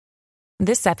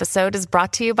This episode is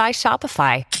brought to you by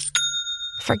Shopify.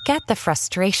 Forget the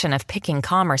frustration of picking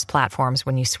commerce platforms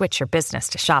when you switch your business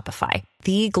to Shopify,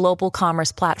 the global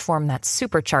commerce platform that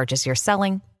supercharges your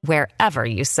selling wherever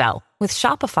you sell. With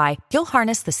Shopify, you'll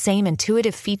harness the same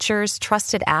intuitive features,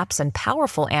 trusted apps, and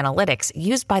powerful analytics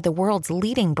used by the world's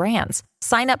leading brands.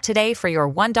 Sign up today for your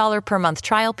 $1 per month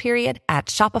trial period at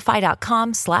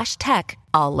shopify.com/tech,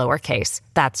 all lowercase.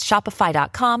 That's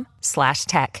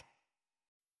shopify.com/tech.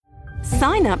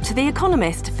 Sign up to The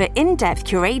Economist for in-depth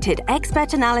curated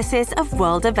expert analysis of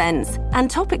world events and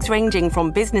topics ranging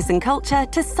from business and culture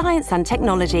to science and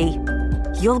technology.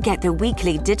 You'll get the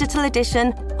weekly digital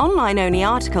edition, online-only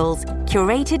articles,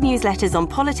 curated newsletters on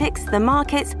politics, the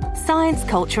markets, science,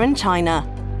 culture and China,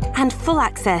 and full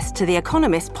access to The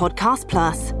Economist Podcast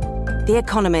Plus. The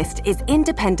Economist is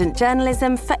independent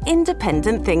journalism for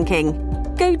independent thinking.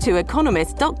 Go to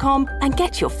economist.com and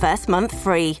get your first month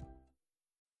free.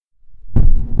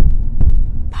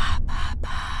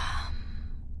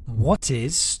 What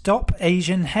is Stop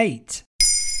Asian Hate?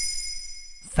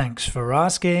 Thanks for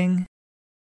asking.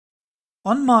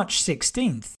 On March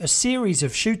 16th, a series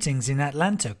of shootings in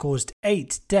Atlanta caused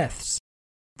 8 deaths.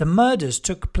 The murders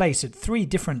took place at 3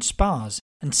 different spas,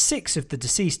 and 6 of the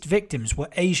deceased victims were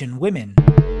Asian women.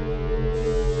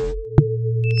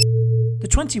 The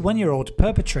 21-year-old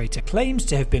perpetrator claims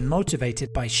to have been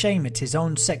motivated by shame at his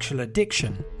own sexual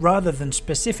addiction, rather than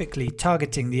specifically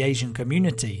targeting the Asian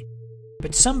community.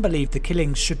 But some believe the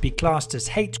killings should be classed as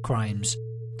hate crimes.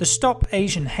 The Stop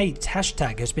Asian Hate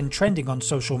hashtag has been trending on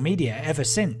social media ever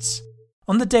since.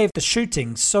 On the day of the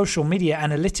shootings, social media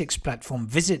analytics platform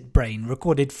VisitBrain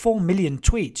recorded 4 million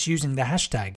tweets using the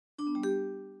hashtag.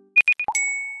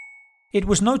 It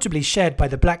was notably shared by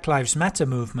the Black Lives Matter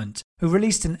movement, who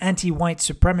released an anti-white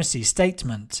supremacy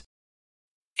statement.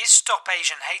 Is Stop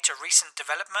Asian Hate a recent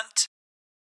development?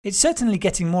 It's certainly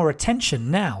getting more attention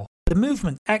now. The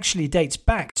movement actually dates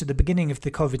back to the beginning of the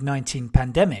COVID-19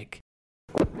 pandemic.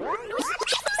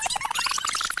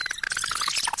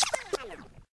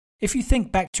 If you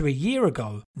think back to a year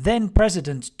ago, then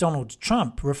President Donald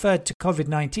Trump referred to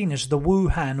COVID-19 as the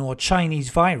Wuhan or Chinese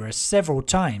virus several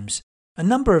times. A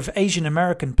number of Asian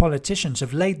American politicians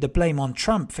have laid the blame on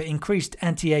Trump for increased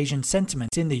anti-Asian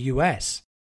sentiment in the US.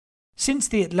 Since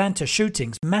the Atlanta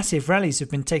shootings, massive rallies have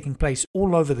been taking place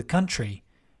all over the country.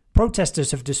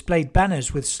 Protesters have displayed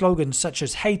banners with slogans such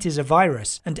as "Hate is a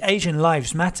virus" and "Asian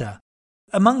lives matter."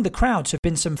 Among the crowds have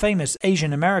been some famous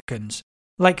Asian Americans,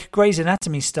 like Grey's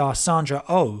Anatomy star Sandra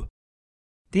Oh.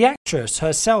 The actress,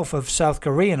 herself of South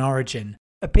Korean origin,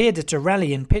 appeared at a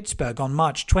rally in Pittsburgh on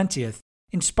March 20th,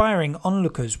 inspiring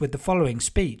onlookers with the following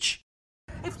speech.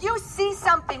 If you see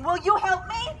something, will you help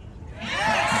me?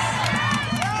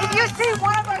 Yes. If you see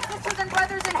one of our sisters and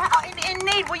brothers in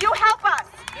need, will you help us?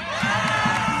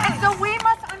 And so we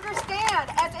must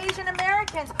understand, as Asian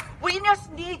Americans, we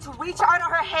just need to reach out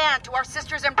our hand to our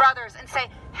sisters and brothers and say,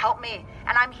 help me,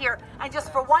 and I'm here. And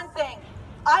just for one thing,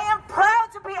 I am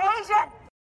proud to be Asian.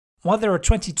 While there are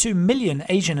 22 million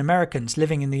Asian Americans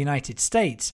living in the United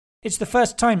States, it's the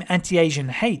first time anti-Asian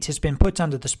hate has been put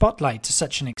under the spotlight to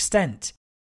such an extent.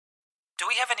 Do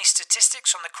we have any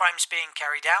statistics on the crimes being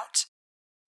carried out?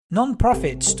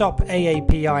 Non-profit Stop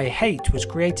AAPI Hate was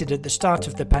created at the start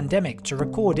of the pandemic to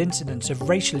record incidents of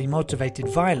racially motivated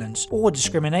violence or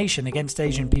discrimination against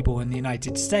Asian people in the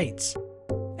United States.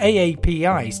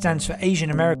 AAPI stands for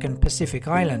Asian American Pacific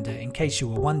Islander, in case you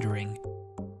were wondering.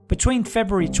 Between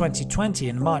February 2020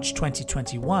 and March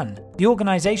 2021, the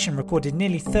organization recorded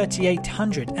nearly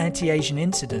 3,800 anti-Asian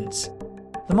incidents.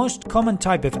 The most common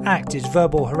type of act is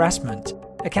verbal harassment,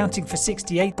 accounting for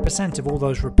 68% of all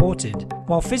those reported,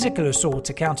 while physical assault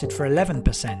accounted for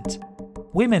 11%.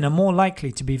 Women are more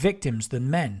likely to be victims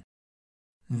than men.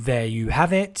 There you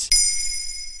have it.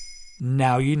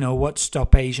 Now you know what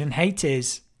Stop Asian Hate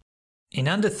is. In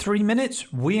under 3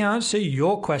 minutes, we answer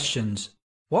your questions.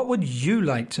 What would you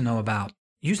like to know about?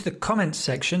 Use the comments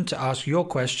section to ask your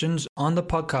questions on the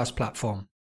podcast platform.